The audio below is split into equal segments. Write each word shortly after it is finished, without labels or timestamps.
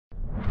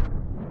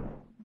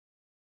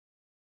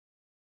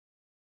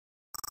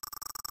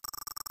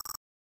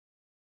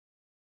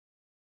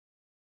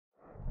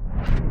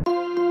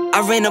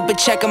I ran up a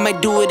check, I might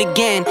do it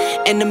again.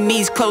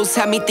 Enemies close,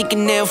 had me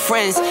thinking they're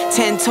friends.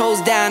 10 toes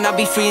down, I'll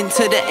be free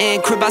until the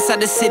end. Crib outside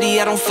the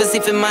city, I don't feel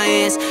safe in my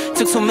hands.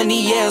 Took so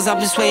many years, I'm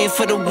just waiting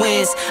for the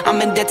wins.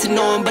 I'm in debt to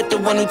no one but the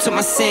one who took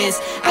my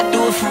sins. I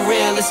do it for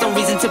real, there's no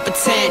reason to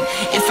pretend.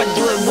 If I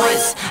do it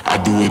once, I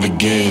do it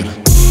again.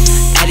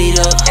 Add it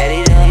up,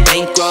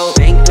 bankroll,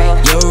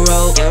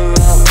 euro,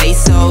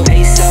 peso,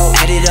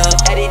 add it up.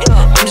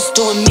 I'm just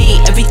doing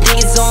me, everything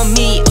is on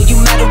me. Oh, you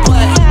matter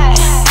what?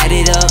 Add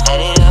it up,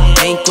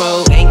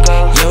 bankroll,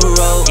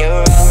 euro,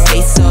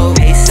 peso,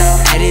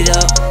 add it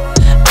up.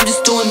 I'm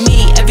just doing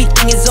me,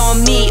 everything is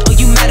on me. Oh,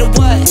 you matter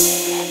what?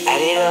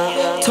 Add it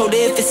up. Told her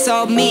if it's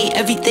all me,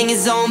 everything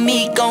is on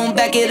me. Gon'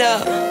 back it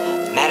up.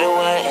 Matter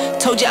what?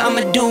 Told you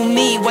I'ma do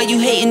me. Why you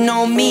hating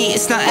on me?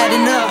 It's not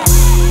adding up.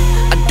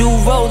 I do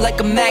roll like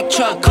a Mack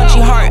truck.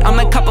 Country heart, I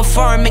might cop a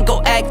farm and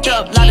go act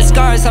up. Lot of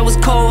scars, I was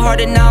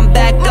cold-hearted, now I'm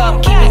back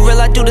up. Keep it real,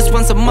 I do this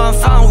once a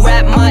month, I don't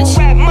rap much.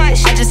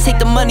 I just take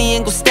the money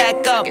and go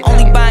stack up.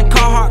 Only buying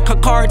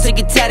car to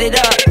get tatted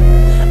up.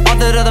 All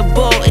that other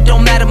bull, it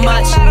don't matter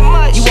much.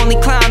 You only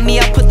climb me,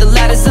 I put the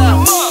ladders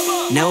up.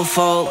 No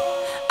fault,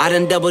 I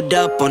done doubled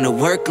up on the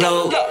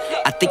workload.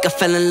 I think I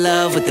fell in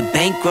love with the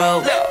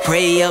bankroll.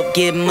 Pray up,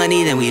 get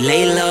money, then we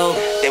lay low.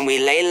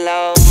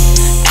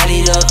 Add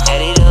it up,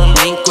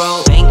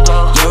 bankroll,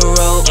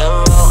 euro,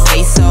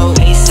 peso,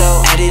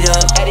 add it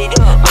up.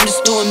 I'm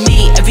just doing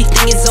me,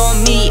 everything is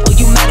on me. Oh,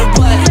 you matter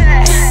what?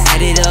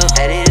 Add it up,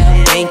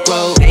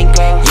 bankroll,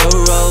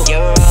 euro,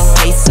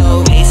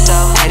 peso,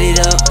 add it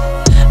up.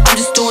 I'm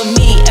just doing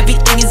me,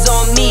 everything is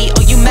on me.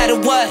 Oh, you matter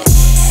what?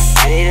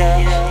 Add it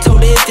up.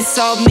 Told her if it's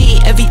all me,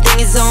 everything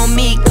is on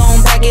me.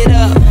 Gon' back it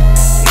up.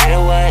 Matter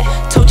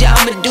what? Told you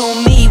I'ma do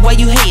me. Why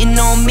you hating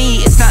on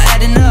me? It's not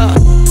adding up.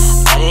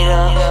 Add it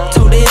up.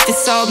 Told her if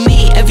it's all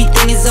me,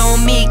 everything is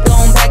on me.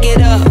 Gon' back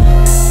it up.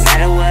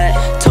 Matter what?